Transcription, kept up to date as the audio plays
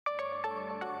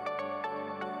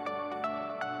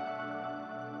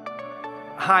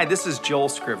Hi, this is Joel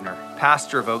Scrivener,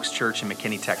 pastor of Oaks Church in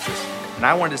McKinney, Texas, and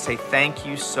I wanted to say thank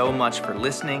you so much for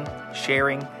listening,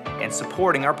 sharing, and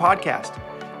supporting our podcast.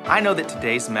 I know that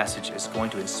today's message is going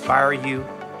to inspire you,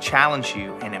 challenge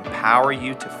you, and empower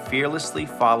you to fearlessly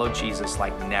follow Jesus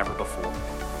like never before.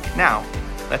 Now,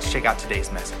 let's check out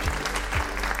today's message.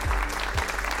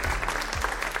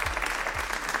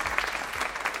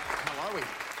 How are we?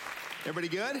 Everybody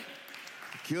good?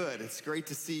 Good. It's great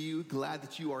to see you. Glad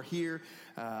that you are here.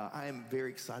 I am very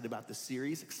excited about this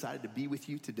series, excited to be with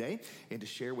you today and to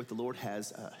share what the Lord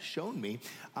has shown me.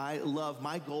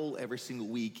 My goal every single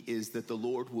week is that the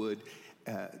Lord would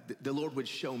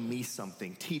show me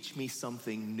something, teach me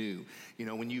something new. You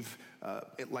know, when you've,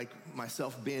 like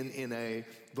myself, been in a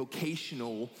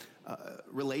vocational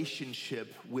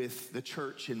relationship with the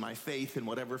church and my faith and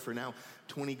whatever for now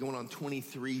 20 going on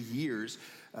 23 years,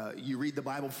 you read the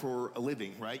Bible for a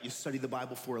living, right? You study the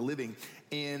Bible for a living.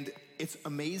 And it's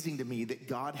amazing to me that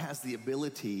God has the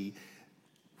ability,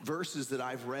 verses that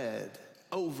I've read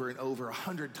over and over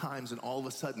 100 times, and all of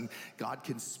a sudden God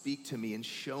can speak to me and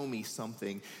show me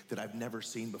something that I've never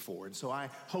seen before. And so I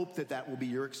hope that that will be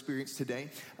your experience today.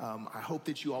 I hope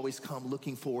that you always come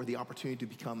looking for the opportunity to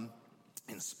become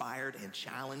inspired and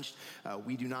challenged.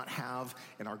 We do not have,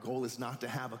 and our goal is not to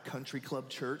have a country club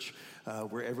church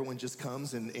where everyone just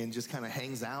comes and just kind of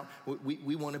hangs out.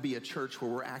 We want to be a church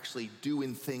where we're actually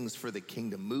doing things for the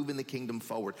kingdom, moving the kingdom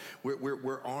forward.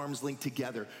 We're arms linked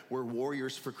together. We're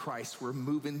warriors for Christ. We're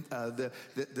moving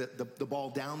the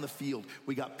ball down the field.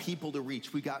 We got people to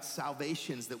reach. We got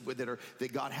salvations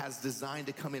that God has designed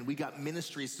to come in. We got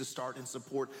ministries to start and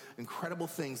support incredible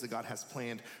things that God has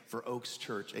planned for Oaks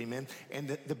Church. Amen.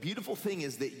 And the beautiful thing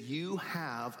is that you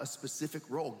have a specific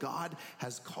role. God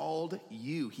has called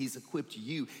you. He's equipped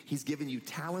you. He's given you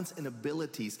talents and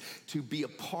abilities to be a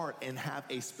part and have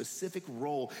a specific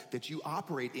role that you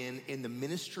operate in the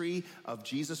ministry of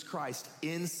Jesus Christ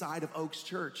inside of Oaks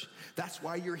Church. That's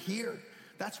why you're here.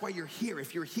 That's why you're here.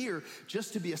 If you're here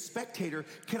just to be a spectator,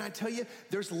 can I tell you,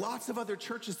 there's lots of other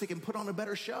churches that can put on a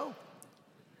better show.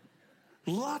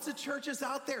 Lots of churches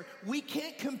out there. We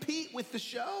can't compete with the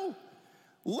show.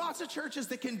 Lots of churches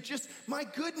that can just, my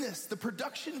goodness, the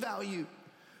production value.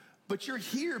 But you're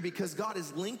here because God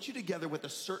has linked you together with a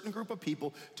certain group of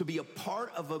people to be a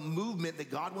part of a movement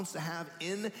that God wants to have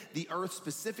in the earth,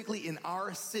 specifically in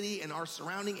our city and our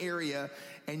surrounding area.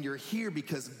 And you're here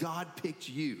because God picked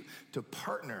you to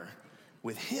partner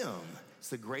with Him. It's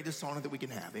the greatest honor that we can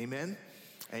have. Amen?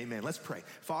 Amen. Let's pray.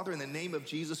 Father, in the name of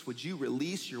Jesus, would you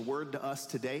release your word to us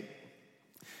today?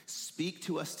 Speak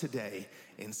to us today.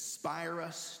 Inspire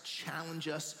us, challenge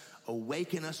us,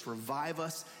 awaken us, revive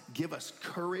us, give us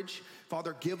courage.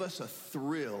 Father, give us a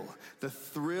thrill, the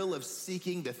thrill of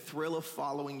seeking, the thrill of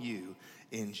following you.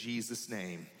 In Jesus'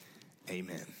 name,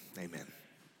 amen. Amen.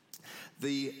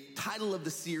 The title of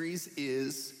the series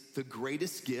is The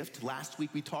Greatest Gift. Last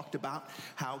week we talked about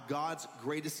how God's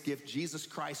greatest gift, Jesus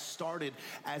Christ, started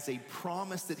as a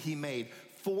promise that He made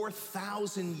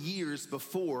 4,000 years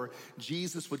before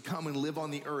Jesus would come and live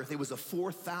on the earth. It was a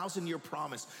 4,000-year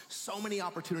promise. So many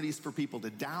opportunities for people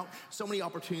to doubt. So many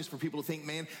opportunities for people to think,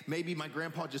 man, maybe my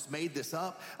grandpa just made this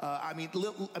up.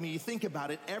 You think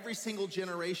about it. Every single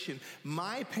generation.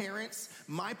 My parents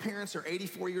are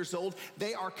 84 years old.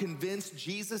 They are convinced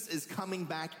Jesus is coming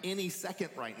back any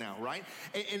second right now, right?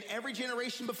 And every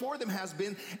generation before them has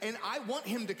been. And I want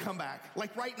Him to come back,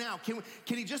 like right now. Can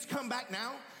He just come back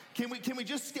now? Can we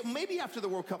just get, maybe after the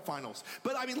World Cup finals,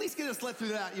 but at least get us led through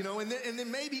that, you know, and then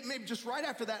maybe just right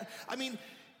after that.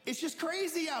 It's just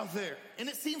crazy out there, and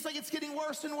it seems like it's getting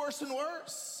worse and worse and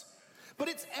worse. But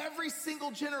it's every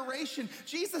single generation.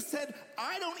 Jesus said,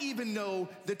 I don't even know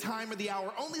the time or the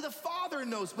hour. Only the Father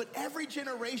knows. But every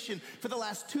generation for the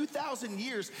last 2,000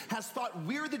 years has thought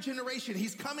we're the generation.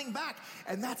 He's coming back,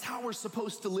 and that's how we're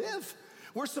supposed to live.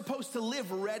 We're supposed to live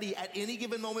ready at any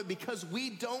given moment because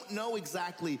we don't know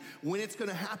exactly when it's going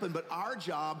to happen. But our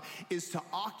job is to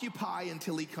occupy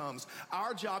until He comes.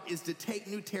 Our job is to take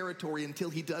new territory until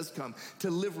He does come, to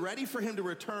live ready for Him to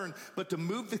return, but to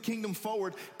move the kingdom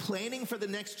forward, planning for the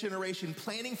next generation,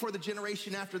 planning for the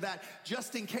generation after that,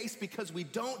 just in case, because we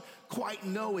don't quite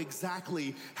know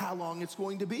exactly how long it's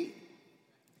going to be.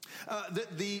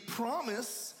 The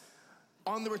promise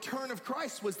on the return of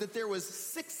Christ was that there was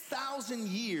 6,000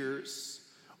 years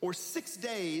or 6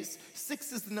 days.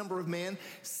 6 is the number of man.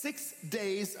 6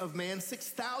 days of man.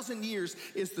 6,000 years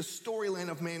is the storyline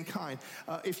of mankind.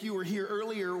 If you were here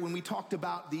earlier when we talked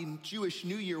about the Jewish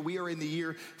New Year, we are in the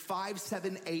year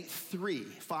 5783.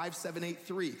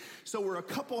 5783. So we're a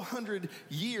couple hundred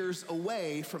years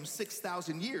away from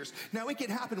 6,000 years. Now it could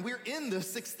happen. We're in the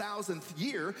 6,000th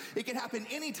year. It could happen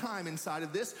any time inside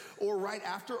of this or right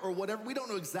after or whatever. We don't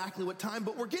know exactly what time,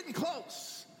 but we're getting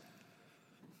close.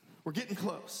 We're getting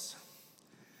close.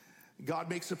 God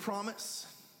makes a promise.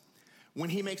 When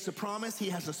he makes a promise, he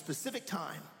has a specific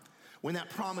time when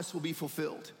that promise will be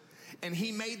fulfilled. And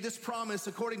he made this promise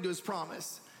according to his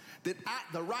promise that at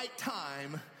the right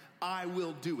time, I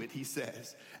will do it, he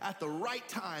says. At the right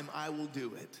time, I will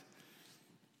do it.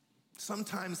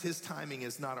 Sometimes his timing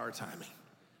is not our timing.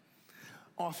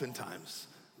 Oftentimes,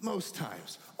 most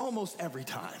times, almost every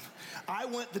time. I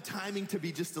want the timing to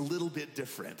be just a little bit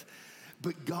different.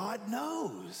 But God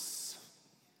knows.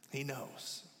 He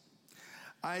knows.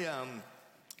 I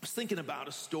was thinking about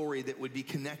a story that would be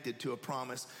connected to a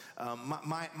promise.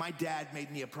 My dad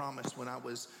made me a promise when I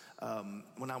was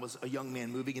a young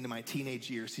man moving into my teenage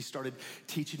years. He started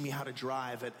teaching me how to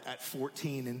drive at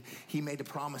 14, and he made a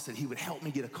promise that he would help me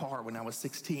get a car when I was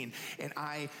 16. And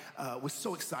I was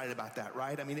so excited about that,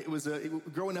 right? I mean,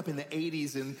 growing up in the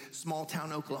 80s in small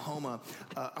town Oklahoma,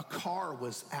 a car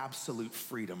was absolute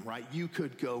freedom, right? You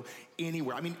could go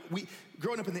anywhere. I mean,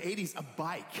 growing up in the 80s, a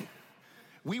bike,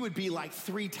 we would be like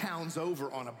 3 towns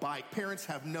over on a bike. Parents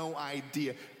have no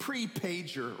idea.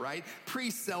 Pre-pager, right?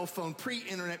 Pre-cell phone,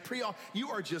 pre-internet,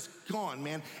 you are just gone,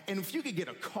 man. And if you could get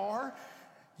a car,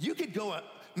 you could go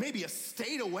maybe a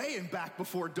state away and back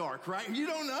before dark, right? You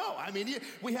don't know. I mean,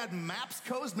 we had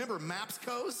Mapscos. Remember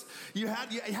Mapscos? You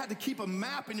had to keep a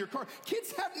map in your car.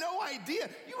 Kids have no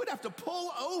idea. You would have to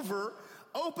pull over,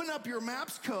 open up your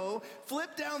Mapsco,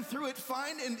 flip down through it,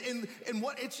 find, and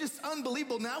what, it's just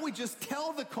unbelievable. Now we just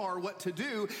tell the car what to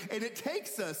do, and it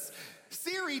takes us.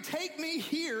 Siri, take me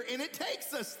here, and it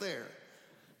takes us there.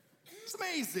 It's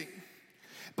amazing.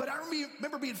 But I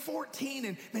remember being 14,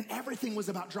 and man, everything was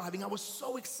about driving. I was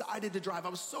so excited to drive. I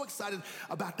was so excited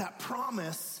about that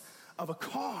promise of a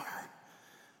car.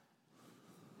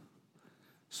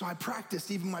 So I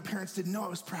practiced. Even my parents didn't know I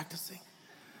was practicing.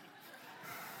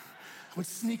 I would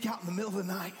sneak out in the middle of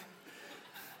the night.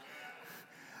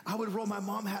 I would roll. My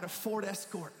mom had a Ford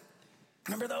Escort.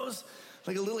 Remember those?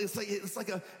 Like a little, it's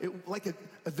like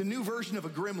the new version of a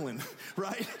Gremlin,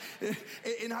 right?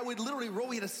 And I would literally roll.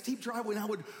 We had a steep driveway, and I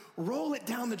would roll it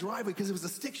down the driveway because it was a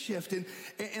stick shift, and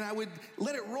I would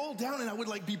let it roll down, and I would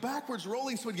like be backwards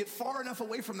rolling so I'd get far enough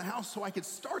away from the house so I could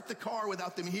start the car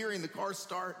without them hearing the car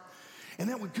start. And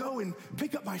then would go and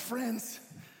pick up my friends,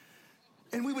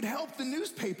 and we would help the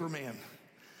newspaper man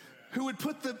who would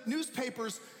put the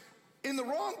newspapers in the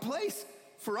wrong place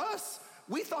for us.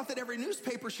 We thought that every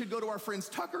newspaper should go to our friend's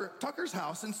Tucker's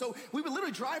house. And so we would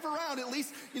literally drive around at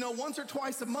least, once or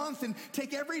twice a month and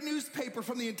take every newspaper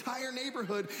from the entire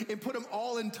neighborhood and put them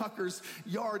all in Tucker's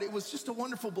yard. It was just a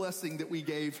wonderful blessing that we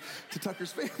gave to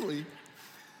Tucker's family.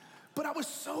 But I was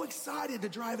so excited to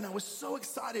drive, and I was so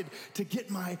excited to get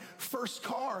my first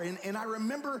car. And I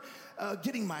remember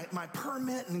getting my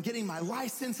permit and getting my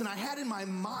license, and I had in my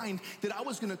mind that I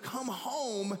was gonna come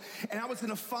home and I was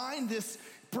gonna find this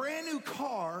brand new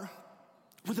car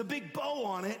with a big bow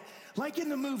on it, like in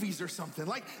the movies or something,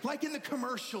 like in the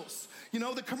commercials.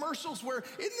 The commercials where,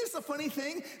 isn't this a funny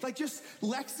thing? Like just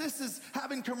Lexus is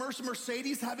having commercials,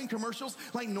 Mercedes having commercials,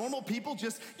 like normal people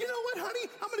just, you know what, honey,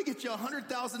 I'm gonna get you a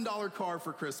 $100,000 car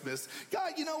for Christmas.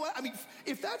 God, you know what? I mean,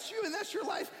 if that's you and that's your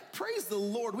life, praise the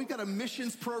Lord. We've got a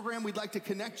missions program we'd like to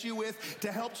connect you with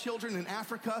to help children in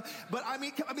Africa. But I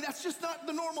mean, that's just not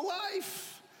the normal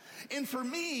life. And for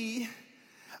me,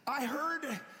 I heard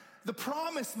the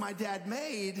promise my dad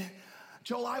made,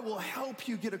 Joel, I will help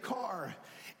you get a car.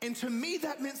 And to me,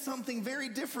 that meant something very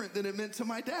different than it meant to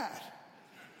my dad.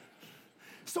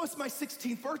 So it's my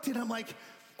 16th birthday, and I'm like,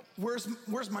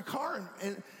 where's my car?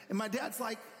 And my dad's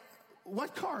like,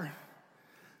 what car?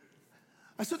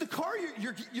 I said, the car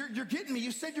you're getting me.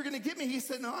 You said you're gonna get me. He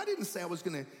said, no, I didn't say I was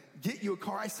gonna get you a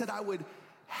car. I said I would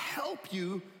help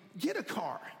you get a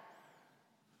car.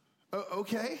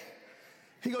 Okay.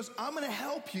 He goes, I'm gonna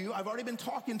help you. I've already been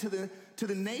talking to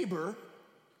the neighbor,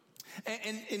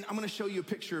 and I'm gonna show you a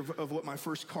picture of what my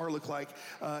first car looked like.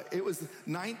 It was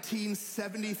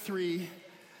 1973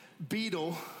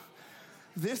 Beetle.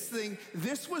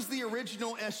 This was the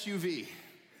original SUV.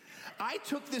 I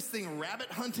took this thing rabbit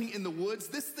hunting in the woods.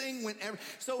 This thing went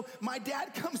so my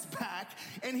dad comes back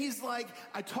and he's like,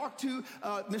 I talked to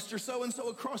Mr. So-and-so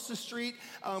across the street.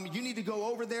 You need to go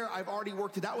over there. I've already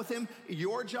worked it out with him.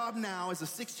 Your job now as a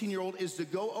 16-year-old is to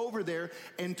go over there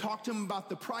and talk to him about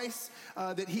the price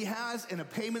that he has and a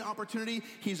payment opportunity.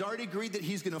 He's already agreed that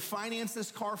he's going to finance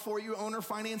this car for you, owner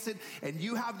finance it. And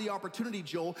you have the opportunity,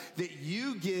 Joel, that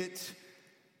you get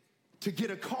to get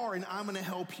a car and I'm going to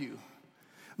help you.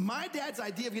 My dad's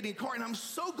idea of getting a car, and I'm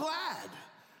so glad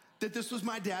that this was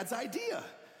my dad's idea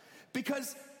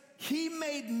because he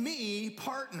made me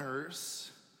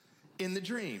partners in the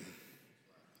dream.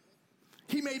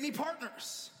 He made me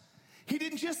partners. He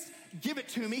didn't just give it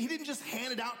to me. He didn't just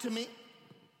hand it out to me.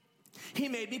 He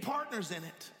made me partners in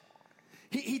it.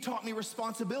 He taught me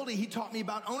responsibility. He taught me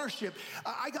about ownership.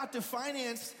 I got to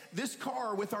finance this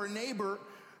car with our neighbor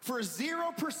for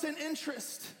 0%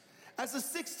 interest. As a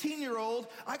 16-year-old,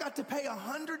 I got to pay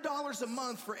 $100 a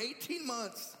month for 18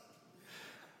 months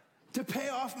to pay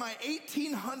off my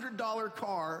 $1,800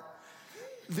 car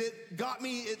that got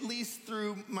me at least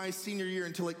through my senior year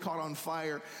until it caught on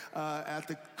fire at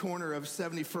the corner of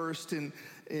 71st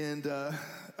and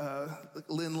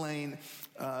Lynn Lane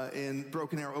in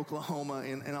Broken Arrow, Oklahoma.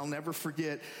 And I'll never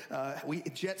forget,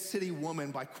 Jet City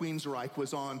Woman by Queensryche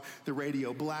was on the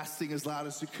radio, blasting as loud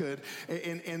as it could.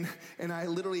 And I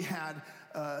literally had,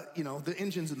 the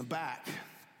engines in the back.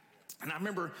 And I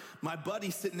remember my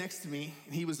buddy sitting next to me,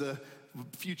 and he was a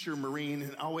future Marine,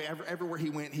 and everywhere he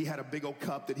went, he had a big old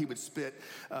cup that he would spit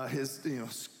his,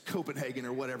 Copenhagen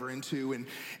or whatever into. And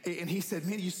he said,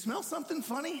 man, you smell something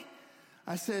funny?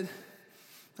 I said,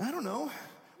 I don't know.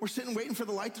 We're sitting waiting for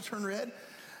the light to turn red.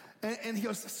 And he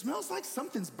goes, it smells like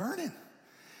something's burning.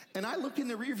 And I look in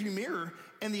the rearview mirror,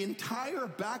 and the entire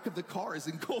back of the car is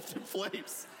engulfed in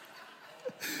flames.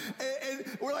 And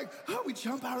we're like, we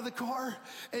jump out of the car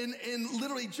and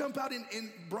literally jump out, and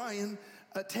Brian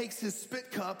takes his spit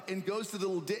cup and goes to the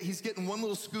little he's getting one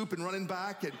little scoop and running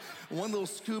back, and one little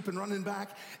scoop and running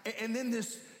back. And then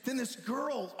this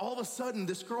girl, all of a sudden,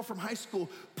 this girl from high school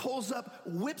pulls up,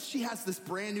 she has this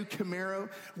brand new Camaro,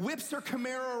 whips her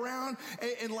Camaro around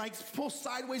and like pulls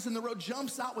sideways in the road,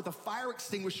 jumps out with a fire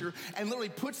extinguisher and literally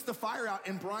puts the fire out.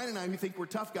 And Brian and I, who think we're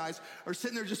tough guys, are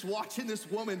sitting there just watching this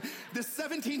woman, this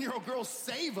 17-year-old girl,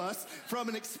 save us from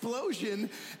an explosion.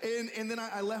 And then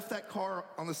I left that car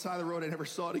on the side of the road. I never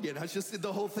saw it again. I just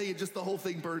the whole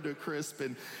thing burned to a crisp.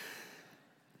 And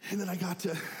then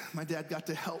my dad got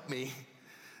to help me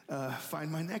find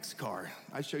my next car.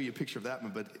 I show you a picture of that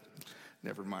one, but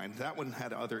never mind. That one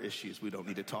had other issues we don't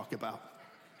need to talk about.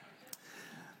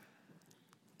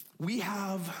 We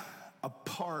have a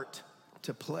part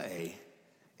to play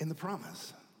in the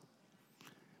promise.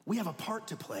 We have a part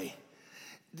to play.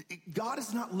 God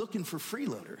is not looking for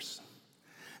freeloaders.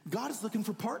 God is looking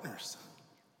for partners.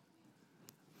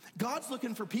 God's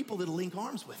looking for people that'll link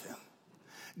arms with him.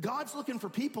 God's looking for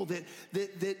people that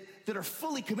are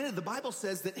fully committed. The Bible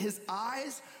says that the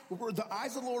eyes of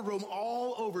the Lord roam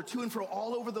all over, to and fro,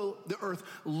 all over the earth,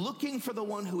 looking for the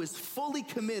one who is fully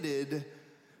committed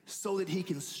so that he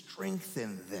can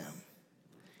strengthen them.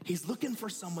 He's looking for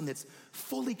someone that's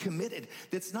fully committed,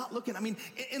 that's not looking.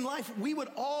 In life, we would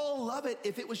all love it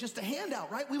if it was just a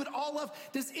handout, right? We would all love,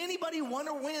 does anybody want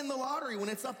to win the lottery when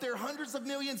it's up there, hundreds of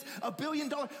millions, $1 billion?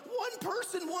 One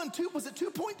person won, was it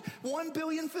 2.1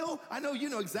 billion, Phil? I know you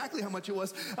know exactly how much it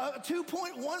was.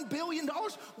 $2.1 billion,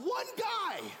 one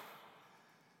guy.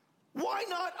 Why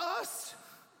not us?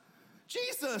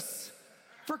 Jesus.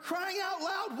 For crying out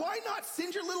loud, why not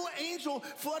send your little angel,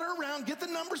 flutter around, get the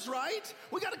numbers right?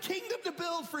 We got a kingdom to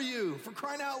build for you, for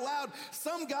crying out loud.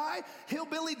 Some guy,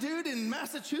 hillbilly dude in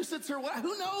Massachusetts or what,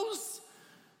 who knows?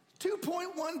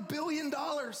 $2.1 billion.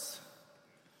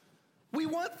 We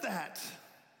want that.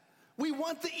 We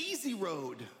want the easy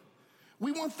road.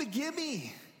 We want the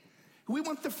gimme. We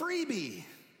want the freebie.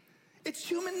 It's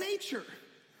human nature.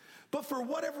 But for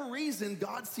whatever reason,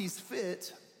 God sees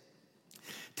fit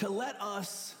to let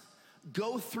us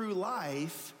go through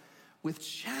life with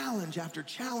challenge after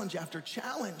challenge after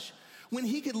challenge, when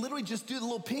he could literally just do the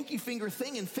little pinky finger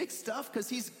thing and fix stuff because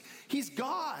he's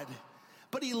God.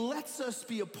 But he lets us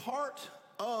be a part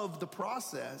of the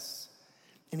process,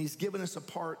 and he's given us a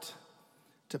part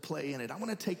to play in it. I want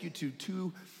to take you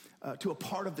to a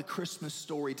part of the Christmas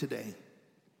story today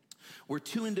where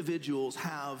two individuals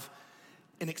have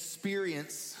an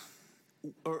experience,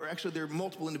 or actually there are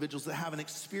multiple individuals that have an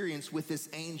experience with this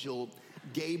angel,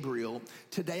 Gabriel.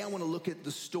 Today I want to look at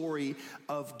the story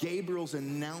of Gabriel's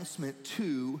announcement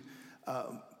to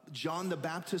John the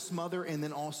Baptist's mother, and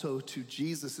then also to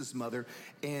Jesus's mother,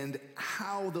 and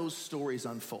how those stories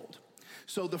unfold.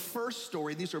 So the first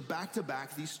story, these are back to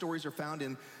back. These stories are found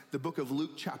in the book of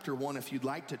Luke chapter 1. If you'd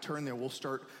like to turn there, we'll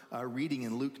start reading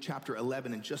in Luke chapter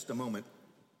 11 in just a moment.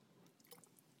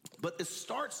 But it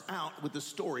starts out with the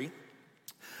story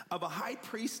of a high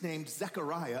priest named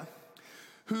Zechariah,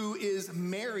 who is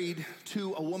married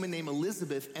to a woman named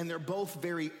Elizabeth, and they're both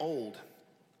very old.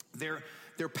 They're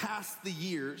past the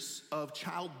years of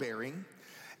childbearing,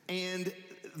 and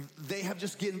they've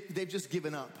just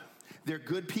given up. They're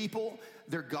good people,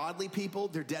 they're godly people,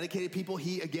 they're dedicated people.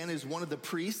 He, again, is one of the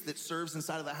priests that serves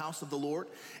inside of the house of the Lord,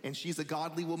 and she's a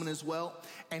godly woman as well.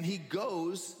 And he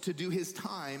goes to do his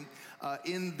time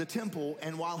in the temple,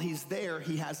 and while he's there,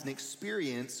 he has an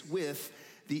experience with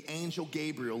the angel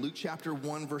Gabriel. Luke chapter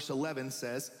 1, verse 11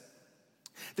 says,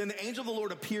 "Then the angel of the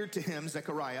Lord appeared to him,"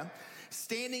 Zechariah,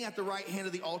 "standing at the right hand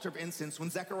of the altar of incense. When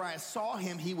Zechariah saw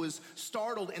him, he was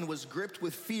startled and was gripped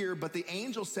with fear. But the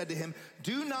angel said to him,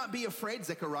 'Do not be afraid,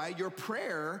 Zechariah. Your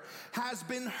prayer has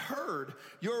been heard.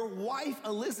 Your wife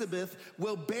Elizabeth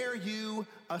will bear you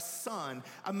a son.'"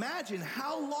 Imagine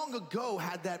how long ago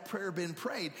had that prayer been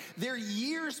prayed. They're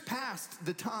years past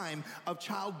the time of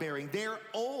childbearing. They're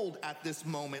old at this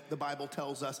moment, the Bible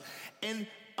tells us. And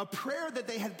a prayer that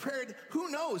they had prayed, who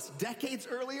knows, decades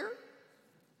earlier?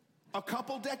 A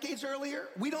couple decades earlier?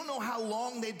 We don't know how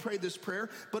long they'd prayed this prayer,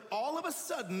 but all of a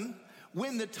sudden,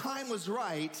 when the time was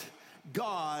right,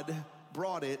 God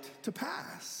brought it to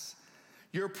pass.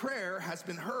 "Your prayer has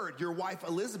been heard. Your wife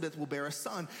Elizabeth will bear a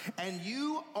son, and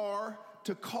you are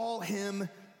to call him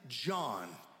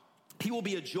John. He will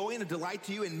be a joy and a delight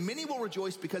to you, and many will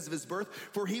rejoice because of his birth,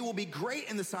 for he will be great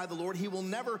in the sight of the Lord. He will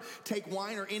never take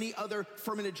wine or any other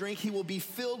fermented drink. He will be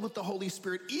filled with the Holy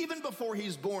Spirit. Even before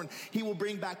he's born, he will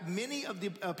bring back many of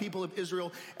the people of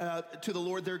Israel to the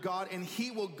Lord their God, and he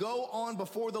will go on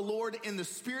before the Lord in the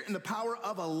spirit and the power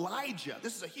of Elijah."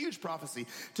 This is a huge prophecy.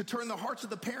 "To turn the hearts of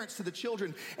the parents to the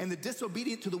children and the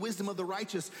disobedient to the wisdom of the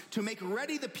righteous, to make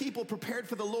ready the people prepared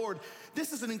for the Lord."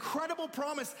 This is an incredible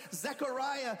promise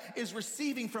Zechariah is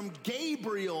receiving from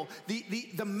Gabriel,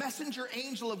 the messenger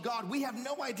angel of God. We have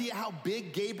no idea how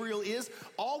big Gabriel is.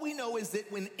 All we know is that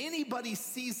when anybody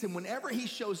sees him, whenever he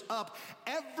shows up,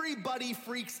 everybody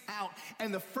freaks out.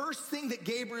 And the first thing that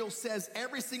Gabriel says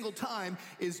every single time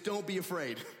is, "Don't be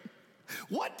afraid."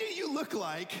 What do you look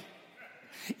like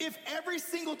if every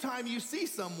single time you see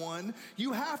someone,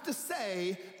 you have to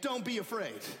say, "Don't be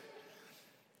afraid"?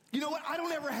 You know what? I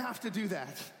don't ever have to do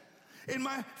that. In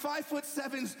my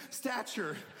 5'7"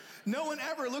 stature, no one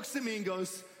ever looks at me and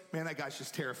goes, "Man, that guy's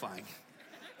just terrifying."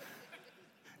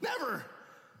 Never.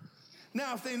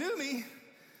 Now, if they knew me,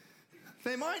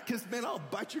 they might, because, man, I'll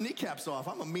bite your kneecaps off.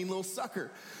 I'm a mean little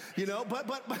sucker, you know? But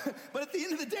at the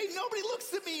end of the day, nobody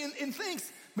looks at me and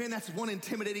thinks, "Man, that's one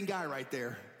intimidating guy right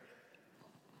there."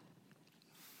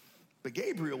 But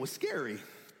Gabriel was scary.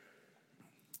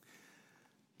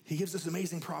 He gives this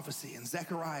amazing prophecy, and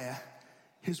Zechariah,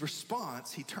 his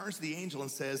response, he turns to the angel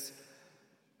and says,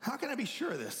 "How can I be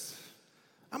sure of this?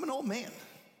 I'm an old man,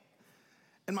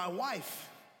 and my wife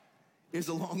is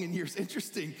along in years."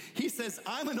 Interesting. He says,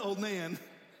 "I'm an old man,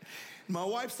 my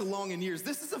wife's along in years."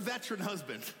 This is a veteran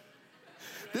husband.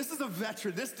 This is a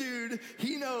veteran. This dude,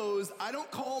 he knows I don't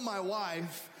call my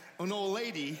wife an old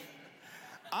lady.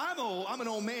 I'm old. I'm an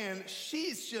old man.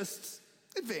 She's just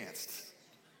advanced,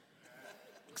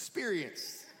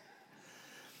 experienced.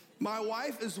 "My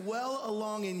wife is well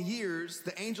along in years."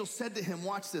 The angel said to him,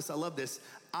 watch this, I love this,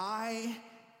 "I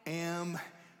am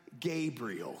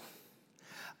Gabriel.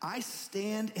 I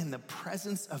stand in the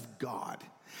presence of God,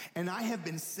 and I have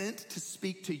been sent to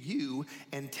speak to you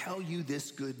and tell you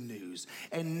this good news.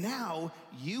 And now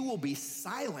you will be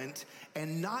silent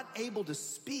and not able to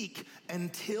speak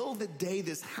until the day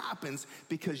this happens,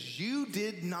 because you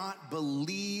did not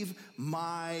believe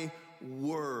my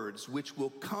words, which will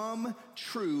come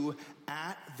true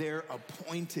at their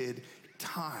appointed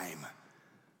time."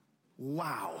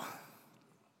 Wow.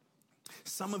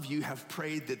 Some of you have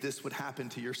prayed that this would happen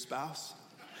to your spouse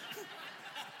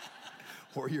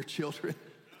or your children.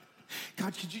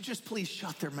 "God, could you just please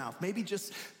shut their mouth? Maybe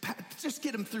just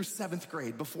get them through 7th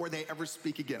grade before they ever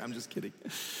speak again." I'm just kidding.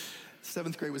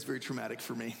 7th grade was very traumatic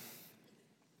for me.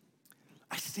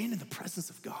 I stand in the presence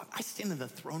of God. I stand in the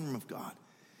throne room of God.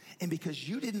 And because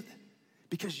you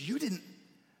didn't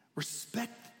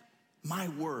respect my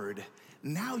word,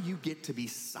 now you get to be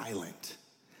silent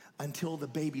until the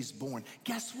baby's born.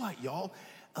 Guess what, y'all?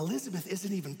 Elizabeth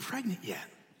isn't even pregnant yet.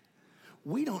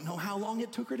 We don't know how long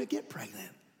it took her to get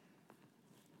pregnant.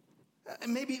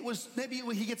 Maybe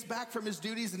he gets back from his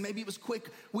duties and maybe it was quick.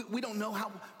 We don't know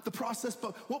how the process,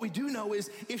 but what we do know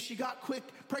is if she got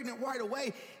pregnant right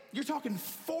away, you're talking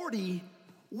 40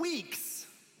 weeks.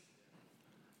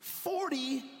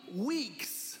 40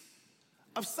 weeks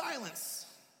of silence.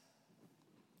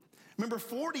 Remember,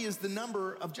 40 is the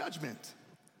number of judgment.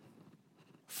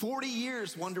 40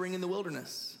 years wandering in the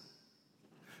wilderness.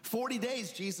 40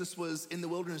 days Jesus was in the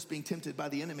wilderness being tempted by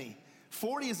the enemy.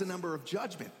 40 is the number of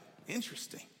judgment.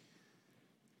 Interesting.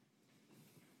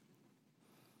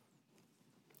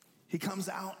 He comes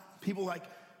out, people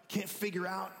can't figure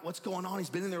out what's going on. He's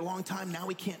been in there a long time, now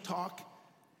he can't talk.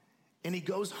 And he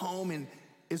goes home and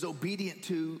is obedient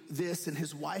to this, and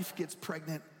his wife gets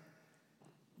pregnant.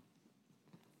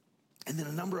 And then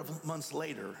a number of months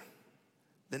later,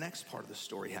 the next part of the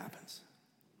story happens.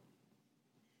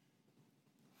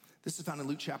 This is found in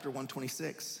Luke chapter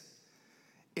 126.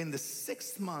 In the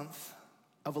 6th month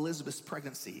of Elizabeth's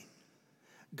pregnancy,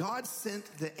 God sent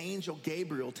the angel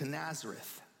Gabriel to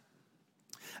Nazareth,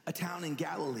 a town in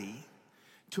Galilee,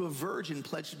 to a virgin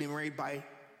pledged to be married by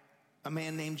a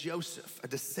man named Joseph, a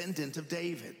descendant of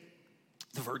David.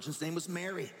 The virgin's name was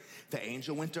Mary. The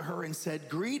angel went to her and said,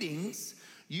 "Greetings,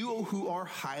 you who are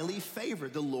highly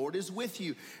favored. The Lord is with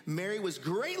you." Mary was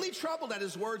greatly troubled at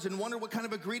his words and wondered what kind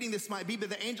of a greeting this might be. But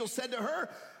the angel said to her,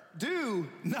 "Do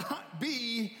not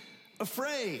be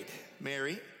afraid,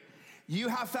 Mary. You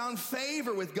have found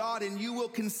favor with God, and you will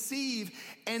conceive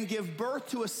and give birth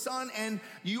to a son, and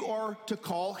you are to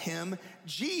call him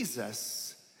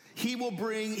Jesus. He will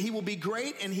be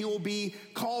great, and he will be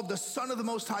called the Son of the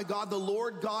Most High God. The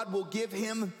Lord God will give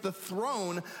him the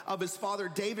throne of his father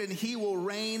David, and he will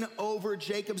reign over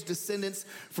Jacob's descendants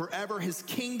forever. His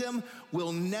kingdom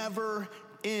will never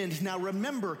end." Now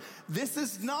remember, this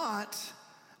is not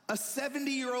a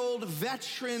 70-year-old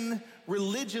veteran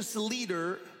religious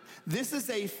leader. This is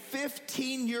a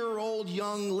 15-year-old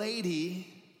young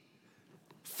lady,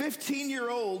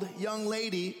 15-year-old young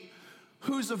lady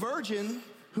who's a virgin,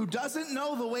 who doesn't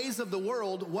know the ways of the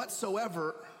world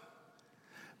whatsoever.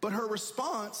 But her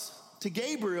response to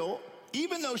Gabriel,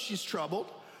 even though she's troubled,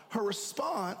 her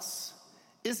response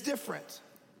is different.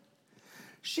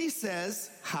 She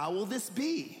says, "How will this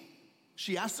be?"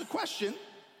 She asks a question.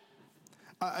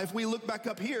 If we look back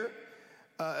up here,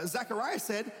 Zechariah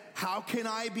said, "How can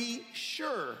I be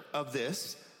sure of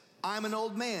this? I'm an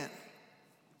old man."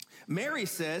 Mary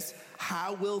says,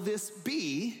 "How will this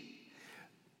be?"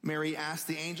 Mary asked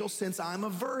the angel, "Since I'm a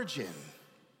virgin."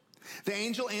 The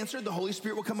angel answered, "The Holy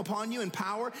Spirit will come upon you in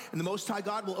power, and the Most High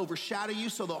God will overshadow you.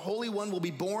 So the Holy One will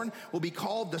be born, will be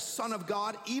called the Son of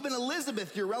God. Even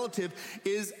Elizabeth, your relative,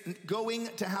 is going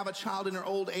to have a child in her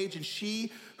old age, and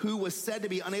she who was said to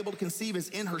be unable to conceive is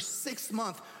in her 6th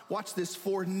month." Watch this.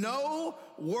 "For no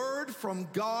word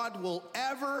from God will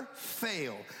ever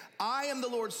fail. I am the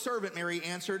Lord's servant," Mary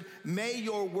answered. "May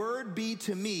your word be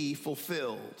to me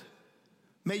fulfilled."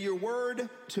 May your word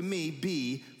to me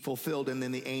be fulfilled. And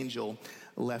then the angel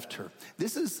left her.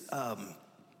 This is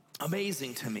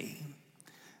amazing to me,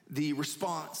 the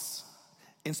response,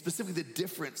 and specifically the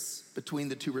difference between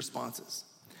the two responses.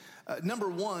 Number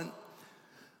one,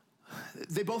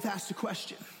 they both asked a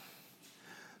question.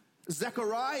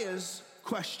 Zechariah's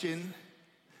question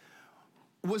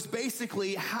was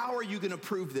basically, "How are you going to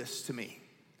prove this to me?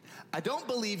 I don't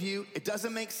believe you. It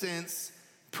doesn't make sense.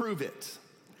 Prove it.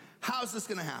 How's this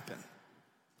going to happen?"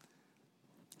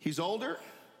 He's older.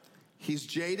 He's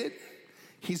jaded.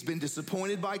 He's been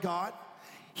disappointed by God.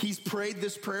 He's prayed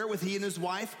this prayer with he and his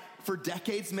wife for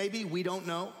decades, maybe. We don't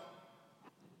know.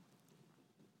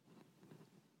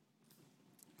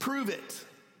 Prove it.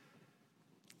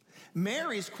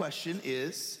 Mary's question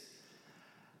is,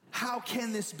 "How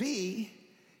can this be?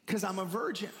 Because I'm a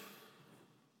virgin."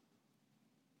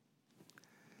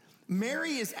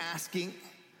 Mary is asking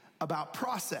about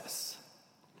process.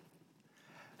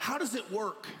 How does it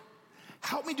work?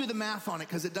 Help me do the math on it,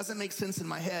 because it doesn't make sense in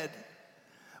my head.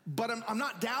 But I'm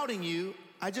not doubting you.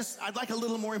 I'd like a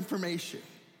little more information.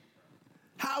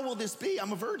 How will this be?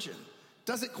 I'm a virgin.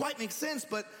 Doesn't quite make sense,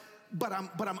 but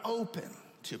I'm open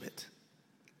to it.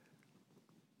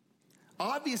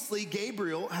 Obviously,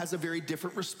 Gabriel has a very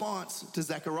different response to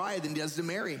Zechariah than he does to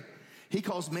Mary. He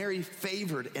calls Mary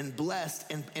favored and blessed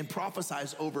and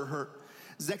prophesies over her.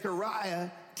 Zechariah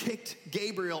ticked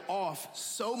Gabriel off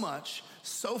so much,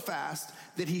 so fast,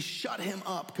 that he shut him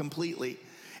up completely.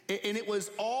 And it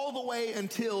was all the way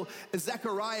until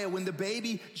Zechariah, when the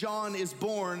baby John is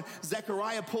born,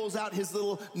 Zechariah pulls out his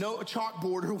little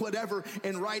chalkboard or whatever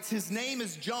and writes, his name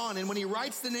is John. And when he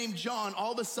writes the name John,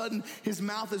 all of a sudden his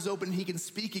mouth is open, he can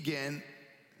speak again.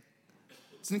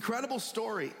 It's an incredible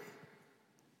story.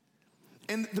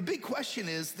 And the big question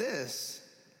is this: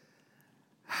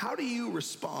 how do you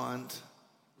respond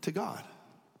to God?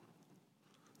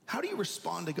 How do you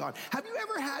respond to God? Have you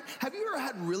ever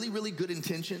had really, really good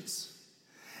intentions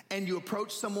and you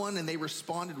approach someone and they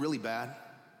responded really bad?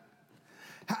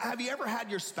 Have you ever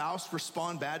had your spouse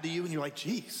respond bad to you and you're like,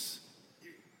 geez,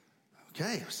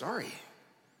 okay, sorry.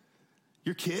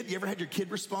 Your kid, you ever had your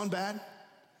kid respond bad?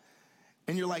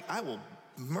 And you're like, I will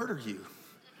murder you.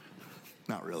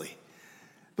 Not really.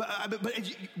 But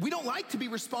we don't like to be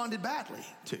responded badly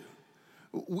to.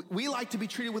 We like to be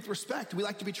treated with respect. We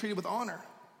like to be treated with honor.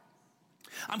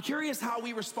 I'm curious how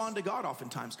we respond to God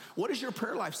oftentimes. What does your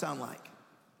prayer life sound like?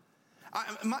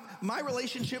 My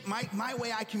relationship, my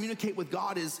way I communicate with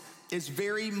God is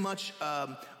very much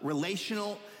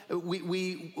relational.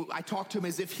 I talk to him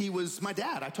as if he was my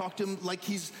dad. I talk to him like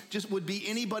he's just would be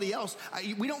anybody else.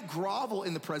 We don't grovel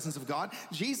in the presence of God.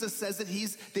 Jesus says that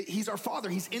he's our Father.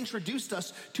 He's introduced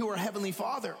us to our Heavenly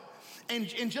Father.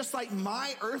 And just like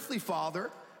my earthly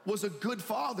father was a good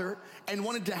father and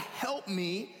wanted to help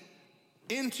me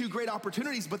into great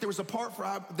opportunities, but there was a part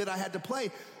that I had to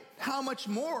play. How much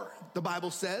more, the Bible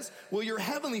says, will your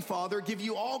Heavenly Father give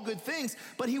you all good things,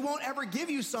 but he won't ever give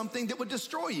you something that would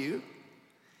destroy you.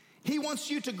 He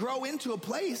wants you to grow into a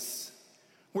place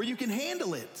where you can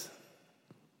handle it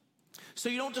so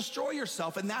you don't destroy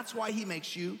yourself, and that's why he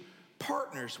makes you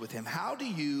partners with him. How do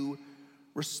you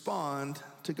respond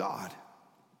to God?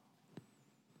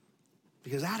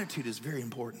 Because attitude is very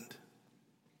important.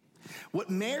 What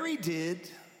Mary did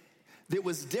that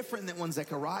was different than what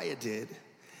Zechariah did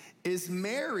is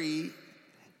Mary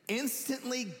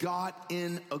instantly got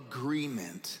in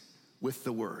agreement with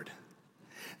the word.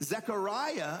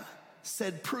 Zechariah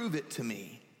said, prove it to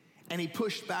me, and he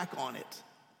pushed back on it.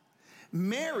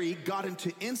 Mary got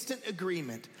into instant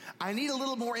agreement. I need a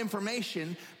little more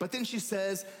information, but then she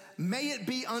says, may it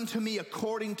be unto me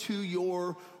according to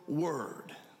your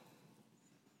word.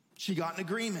 She got in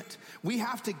agreement. We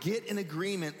have to get in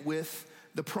agreement with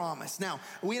the promise. Now,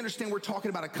 we understand we're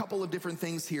talking about a couple of different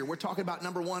things here. We're talking about,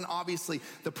 number one, obviously,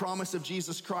 the promise of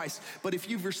Jesus Christ. But if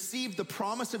you've received the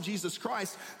promise of Jesus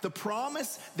Christ, the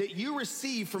promise that you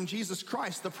receive from Jesus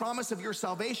Christ, the promise of your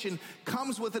salvation,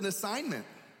 comes with an assignment.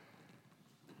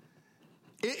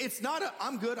 It's not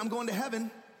I'm good, I'm going to heaven,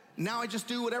 now I just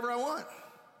do whatever I want.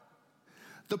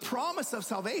 The promise of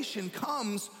salvation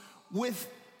comes with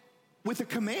a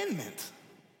commandment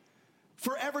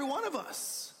for every one of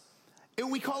us.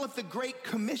 And we call it the Great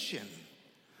Commission.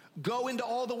 Go into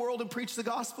all the world and preach the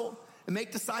gospel and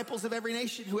make disciples of every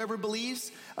nation. Whoever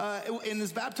believes and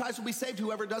is baptized will be saved.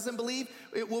 Whoever doesn't believe,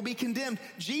 it will be condemned.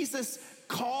 Jesus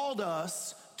called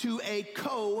us to a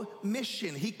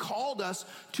co-mission. He called us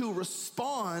to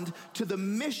respond to the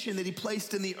mission that he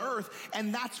placed in the earth.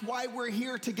 And that's why we're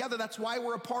here together. That's why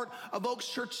we're a part of Oaks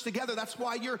Church together. That's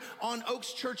why you're on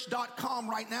oakschurch.com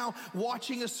right now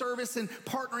watching a service and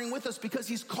partnering with us, because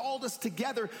he's called us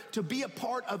together to be a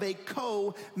part of a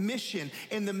co-mission.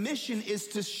 And the mission is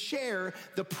to share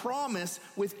the promise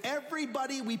with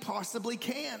everybody we possibly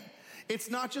can. It's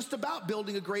not just about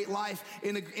building a great life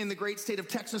in the great state of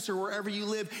Texas or wherever you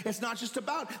live. It's not just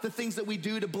about the things that we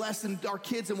do to bless our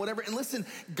kids and whatever. And listen,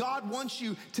 God wants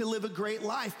you to live a great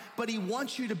life, but he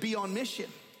wants you to be on mission.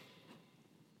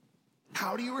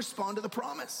 How do you respond to the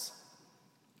promise?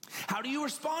 How do you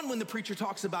respond when the preacher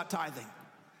talks about tithing?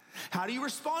 How do you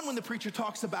respond when the preacher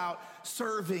talks about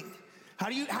serving? How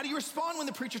do you respond when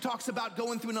the preacher talks about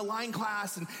going through an Align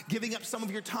class and giving up some of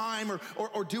your time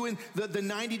or doing the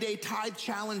 90-day tithe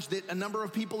challenge that a number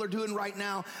of people are doing right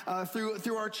now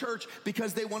through our church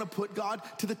because they want to put God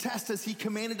to the test as he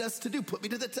commanded us to do? Put me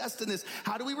to the test in this.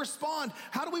 How do we respond?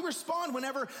 How do we respond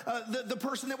whenever the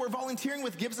person that we're volunteering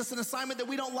with gives us an assignment that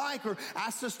we don't like or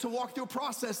asks us to walk through a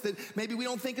process that maybe we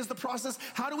don't think is the process?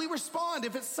 How do we respond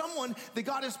if it's someone that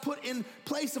God has put in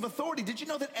place of authority? Did you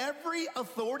know that every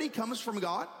authority comes from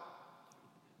God?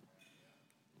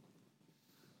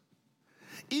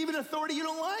 Even authority you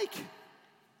don't like.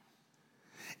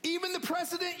 Even the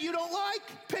president you don't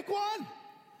like. Pick one.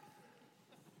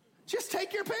 Just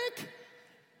take your pick.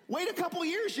 Wait a couple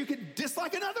years, you could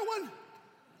dislike another one.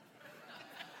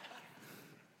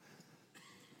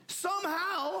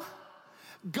 Somehow,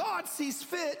 God sees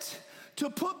fit to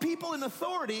put people in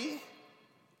authority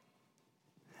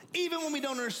even when we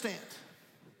don't understand.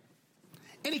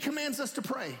 And he commands us to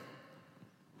pray.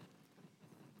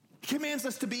 He commands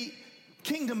us to be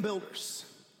kingdom builders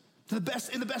in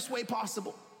the best way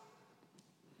possible.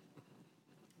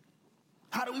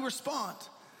 How do we respond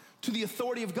to the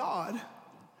authority of God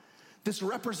that's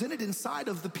represented inside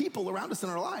of the people around us in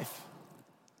our life?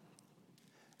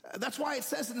 That's why it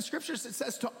says in the scriptures, it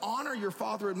says to honor your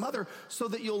father and mother so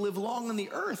that you'll live long on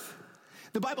the earth.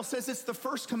 The Bible says it's the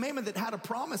first commandment that had a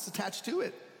promise attached to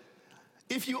it.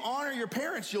 If you honor your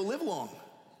parents, you'll live long.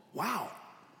 Wow.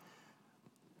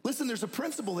 Listen, there's a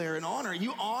principle there in honor.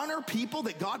 You honor people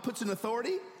that God puts in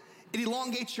authority, it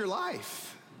elongates your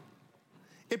life.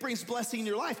 It brings blessing in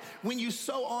your life. When you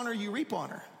sow honor, you reap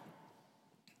honor.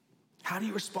 How do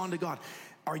you respond to God?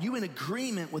 Are you in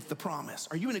agreement with the promise?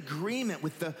 Are you in agreement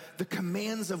with the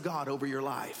commands of God over your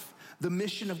life? The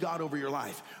mission of God over your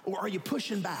life? Or are you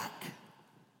pushing back?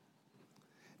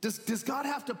 Does God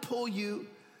have to pull you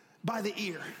by the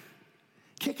ear,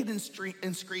 kicking and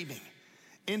screaming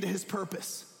into his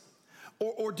purpose?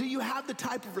 Or do you have the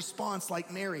type of response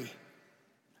like Mary?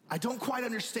 I don't quite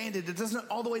understand it. It doesn't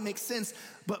all the way make sense,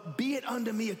 but be it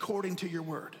unto me according to your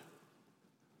word.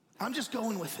 I'm just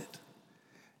going with it.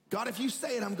 God, if you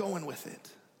say it, I'm going with it.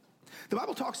 The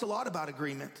Bible talks a lot about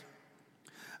agreement.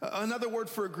 Another word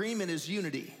for agreement is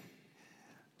unity.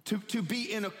 To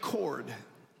be in accord.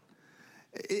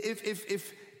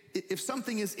 If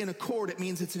something is in accord, it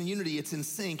means it's in unity, it's in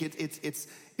sync,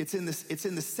 it's in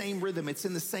the same rhythm, it's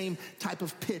in the same type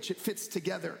of pitch, it fits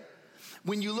together.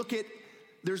 When you look at,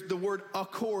 there's the word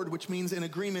accord, which means in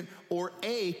agreement, or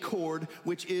a chord,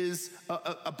 which is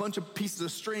a bunch of pieces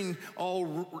of string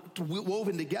all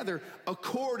woven together. A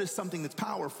chord is something that's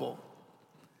powerful.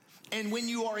 And when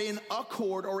you are in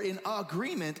accord or in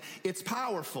agreement, it's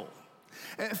powerful.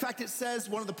 In fact, it says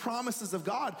one of the promises of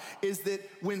God is that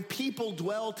when people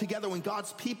dwell together, when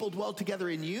God's people dwell together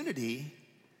in unity,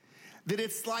 that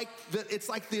it's like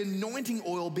the anointing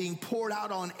oil being poured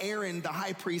out on Aaron, the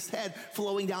high priest's head,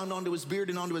 flowing down onto his beard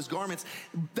and onto his garments.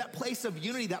 That place of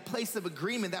unity, that place of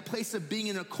agreement, that place of being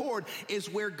in accord is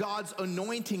where God's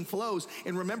anointing flows.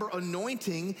 And remember,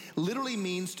 anointing literally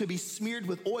means to be smeared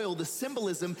with oil. The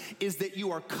symbolism is that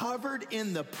you are covered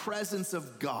in the presence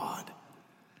of God.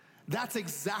 That's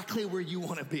exactly where you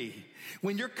want to be.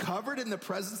 When you're covered in the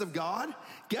presence of God,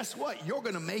 guess what? You're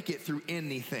going to make it through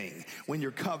anything when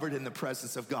you're covered in the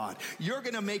presence of God. You're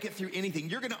going to make it through anything.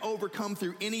 You're going to overcome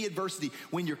through any adversity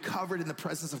when you're covered in the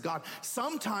presence of God.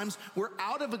 Sometimes we're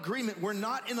out of agreement. We're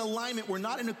not in alignment. We're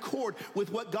not in accord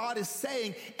with what God is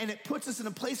saying, and it puts us in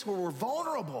a place where we're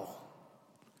vulnerable.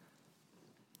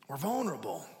 We're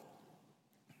vulnerable.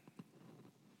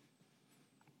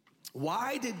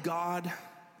 Why did God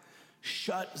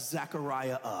shut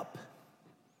Zechariah up?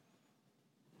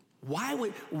 Why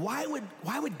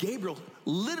would Gabriel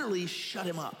literally shut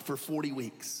him up for 40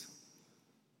 weeks?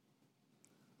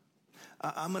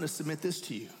 I'm going to submit this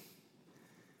to you.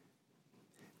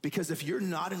 Because if you're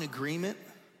not in agreement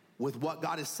with what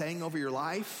God is saying over your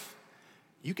life,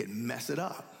 you can mess it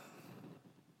up.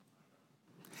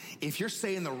 If you're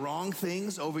saying the wrong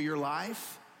things over your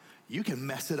life, you can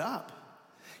mess it up.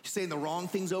 You're saying the wrong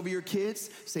things over your kids,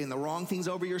 saying the wrong things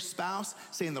over your spouse,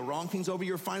 saying the wrong things over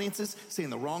your finances, saying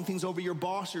the wrong things over your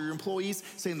boss or your employees,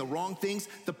 saying the wrong things.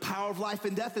 The power of life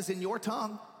and death is in your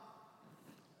tongue.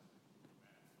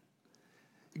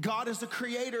 God is the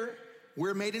creator.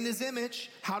 We're made in his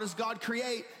image. How does God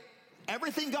create?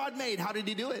 Everything God made, how did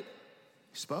he do it?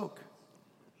 He spoke.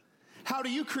 How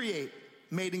do you create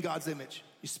made in God's image?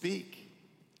 You speak.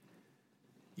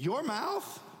 Your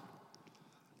mouth.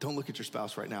 Don't look at your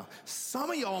spouse right now. Some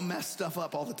of y'all mess stuff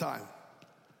up all the time.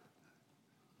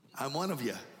 I'm one of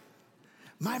you.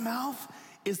 My mouth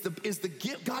is the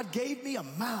gift. God gave me a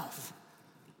mouth,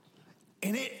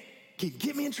 and it can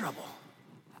get me in trouble.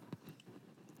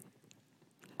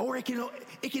 Or it can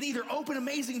either open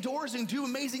amazing doors and do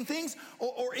amazing things,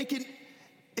 or it can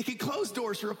close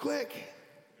doors real quick.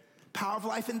 Power of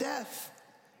life and death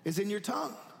is in your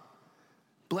tongue.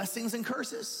 Blessings and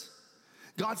curses.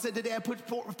 God said today, I put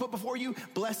before you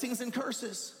blessings and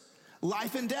curses,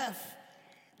 life and death.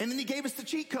 And then he gave us the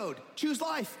cheat code. Choose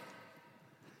life.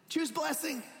 Choose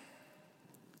blessing.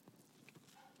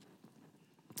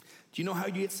 Do you know how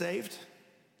you get saved?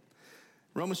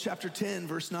 Romans chapter 10,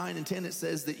 verse 9 and 10, it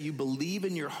says that you believe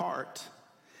in your heart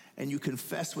and you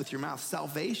confess with your mouth.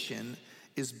 Salvation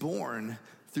is born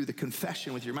through the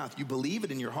confession with your mouth. You believe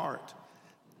it in your heart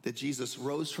that Jesus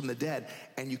rose from the dead,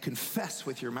 and you confess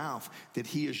with your mouth that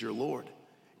he is your Lord.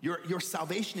 Your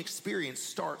salvation experience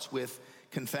starts with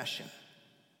confession.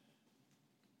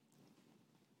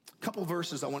 A couple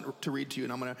verses I want to read to you,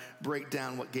 and I'm going to break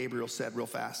down what Gabriel said real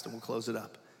fast, and we'll close it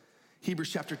up.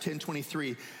 Hebrews chapter 10,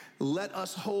 23. Let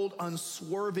us hold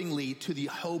unswervingly to the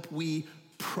hope we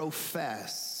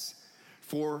profess,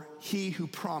 for he who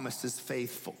promised is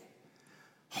faithful.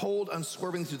 Hold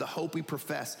unswerving to the hope we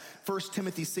profess. 1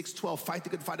 Timothy 6:12, fight the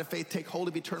good fight of faith, take hold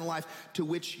of eternal life to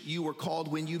which you were called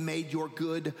when you made your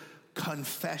good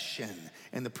confession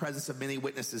in the presence of many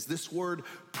witnesses. This word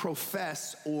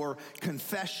profess or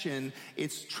confession,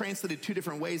 it's translated two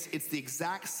different ways. It's the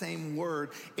exact same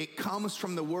word. It comes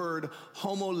from the word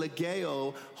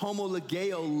homologeo.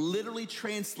 Homologeo literally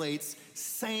translates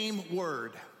same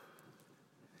word.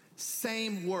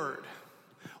 Same word.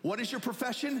 What is your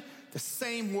profession? The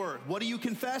same word. What do you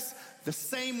confess? The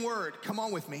same word. Come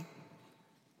on with me.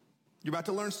 You're about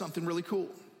to learn something really cool.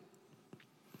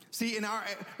 See,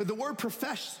 the word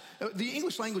profess, the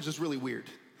English language is really weird.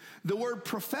 The word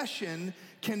profession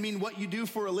can mean what you do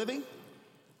for a living,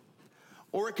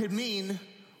 or it could mean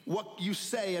what you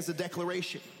say as a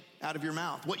declaration out of your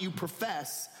mouth, what you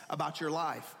profess about your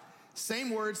life. Same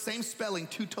word, same spelling,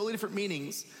 two totally different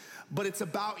meanings, but it's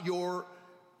about your,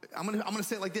 I'm gonna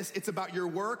say it like this, it's about your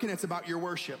work and it's about your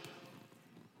worship.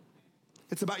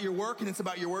 It's about your work and it's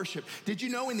about your worship. Did you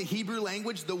know in the Hebrew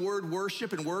language, the word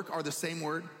worship and work are the same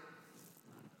word?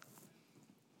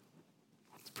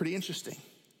 It's pretty interesting.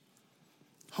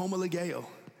 Homologeo,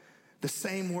 the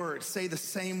same word. Say the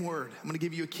same word. I'm gonna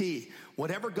give you a key.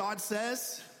 Whatever God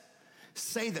says,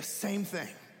 say the same thing.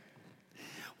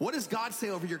 What does God say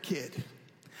over your kid?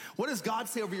 What does God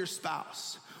say over your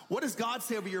spouse? What does God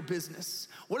say over your business?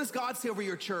 What does God say over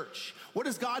your church? What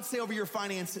does God say over your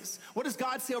finances? What does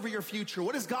God say over your future?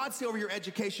 What does God say over your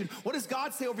education? What does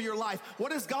God say over your life?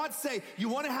 What does God say? You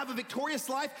want to have a victorious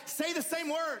life? Say the same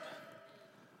word.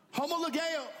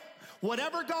 Homologeo.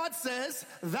 Whatever God says,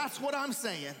 that's what I'm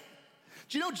saying.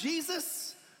 Do you know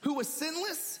Jesus, who was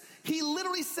sinless, he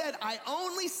literally said, I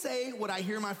only say what I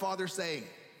hear my Father saying.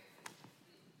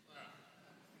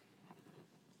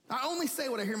 I only say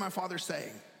what I hear my Father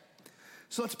saying.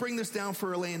 So let's bring this down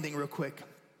for a landing real quick.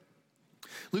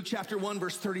 Luke chapter 1,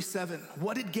 verse 37.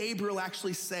 What did Gabriel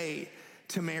actually say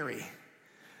to Mary?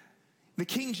 The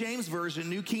King James Version,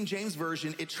 New King James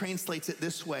Version, it translates it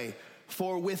this way.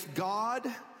 For with God,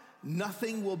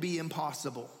 nothing will be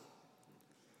impossible.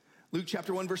 Luke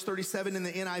chapter 1, verse 37 in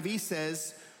the NIV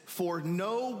says, for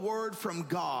no word from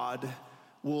God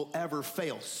will ever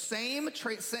fail. Same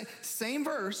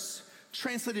verse,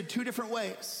 translated two different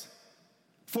ways.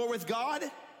 For with God,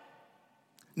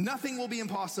 nothing will be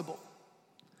impossible.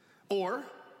 Or,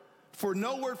 for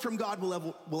no word from God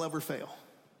will ever fail.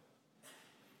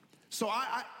 So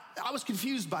I was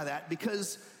confused by that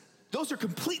because those are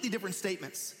completely different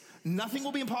statements. Nothing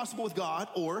will be impossible with God,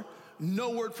 or no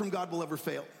word from God will ever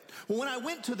fail. Well, when I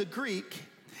went to the Greek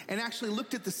and actually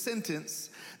looked at the sentence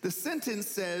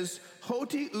says,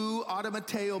 hoti ou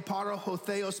adamateo para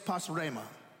hotheos pas rhema.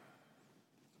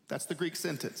 That's the Greek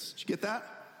sentence. Did you get that?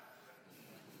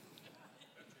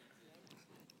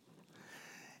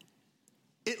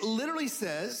 It literally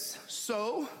says,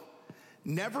 so,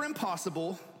 never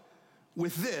impossible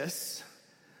with this,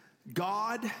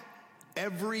 God,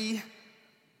 every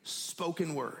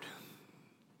spoken word.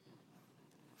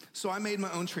 So I made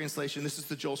my own translation. This is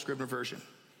the Joel Scribner version.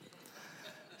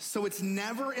 So it's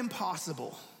never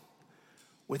impossible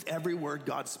with every word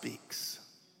God speaks.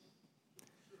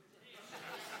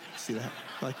 See that?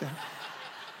 Like that?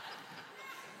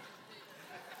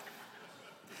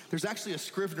 There's actually a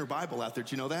Scrivener Bible out there.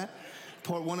 Do you know that?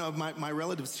 One of my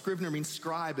relatives, Scrivener means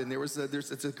scribe, and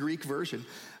it's a Greek version.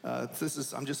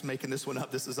 I'm just making this one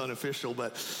up. This is unofficial,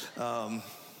 but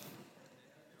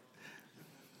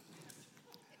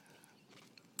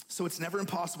so it's never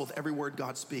impossible with every word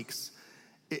God speaks.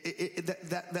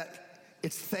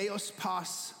 It's theos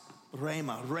pas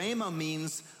rhema. Rhema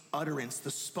means utterance,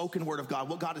 the spoken word of God,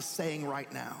 what God is saying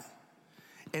right now.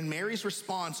 And Mary's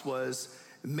response was,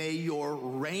 may your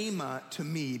rhema to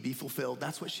me be fulfilled.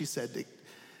 That's what she said.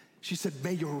 She said,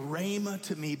 may your rhema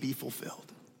to me be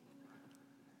fulfilled.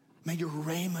 May your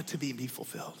rhema to me be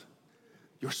fulfilled.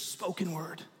 Your spoken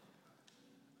word.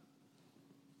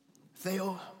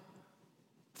 Theos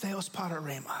para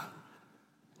rhema.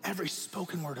 Every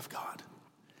spoken word of God.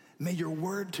 May your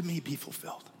word to me be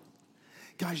fulfilled.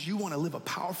 Guys, you want to live a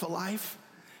powerful life?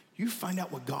 You find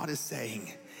out what God is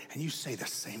saying and you say the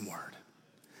same word.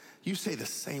 You say the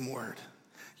same word.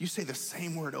 You say the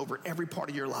same word over every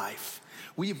part of your life.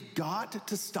 We've got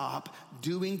to stop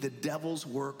doing the devil's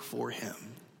work for him.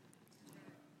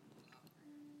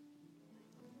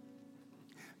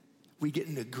 We get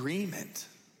an agreement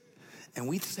and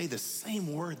we say the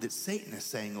same word that Satan is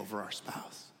saying over our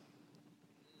spouse.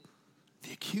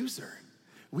 The accuser.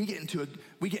 We get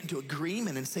into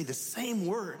agreement and say the same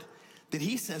word that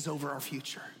he says over our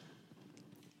future.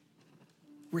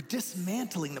 We're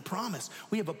dismantling the promise.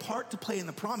 We have a part to play in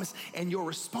the promise, and your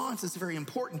response is very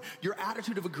important. Your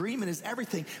attitude of agreement is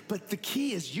everything, but the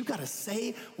key is you got to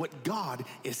say what God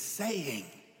is saying.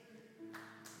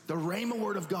 the Rhema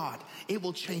word of God, it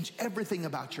will change everything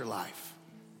about your life.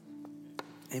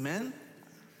 Amen?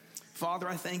 Father,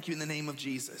 I thank you in the name of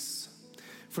Jesus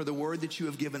for the word that you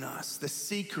have given us, the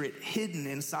secret hidden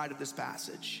inside of this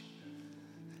passage.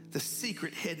 The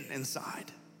secret hidden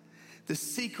inside. The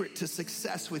secret to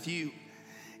success with you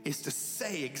is to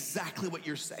say exactly what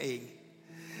you're saying.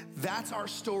 That's our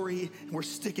story. We're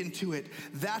sticking to it.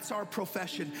 That's our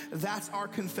profession. That's our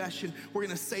confession. We're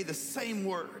going to say the same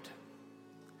word.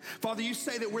 Father, you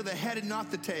say that we're the head and not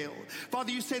the tail.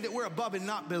 Father, you say that we're above and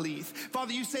not beneath.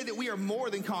 Father, you say that we are more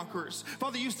than conquerors.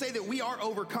 Father, you say that we are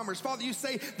overcomers. Father, you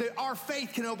say that our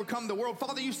faith can overcome the world.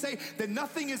 Father, you say that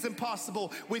nothing is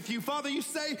impossible with you. Father, you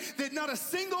say that not a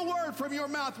single word from your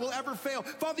mouth will ever fail.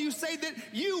 Father, you say that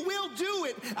you will do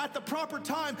it at the proper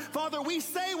time. Father, we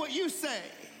say what you say.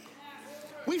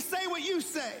 We say what you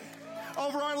say.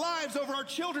 Over our lives, over our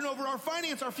children, over our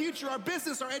finance, our future, our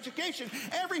business, our education,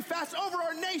 every facet, over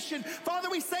our nation. Father,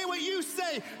 we say what you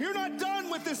say. You're not done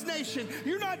with this nation.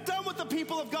 You're not done with the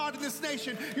people of God in this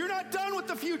nation. You're not done with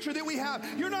the future that we have.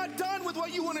 You're not done with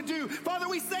what you want to do. Father,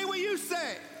 we say what you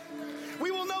say.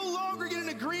 We will no longer get in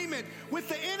agreement with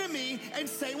the enemy and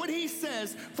say what he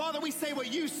says. Father, we say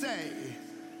what you say.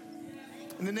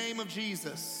 In the name of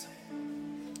Jesus.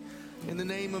 In the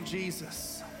name of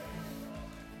Jesus.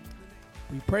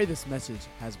 We pray this message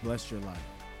has blessed your life.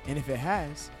 And if it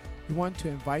has, we want to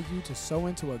invite you to sow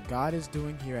into what God is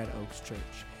doing here at Oaks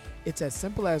Church. It's as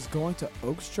simple as going to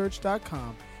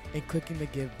oakschurch.com and clicking the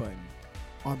Give button.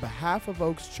 On behalf of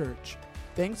Oaks Church,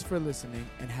 thanks for listening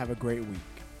and have a great week.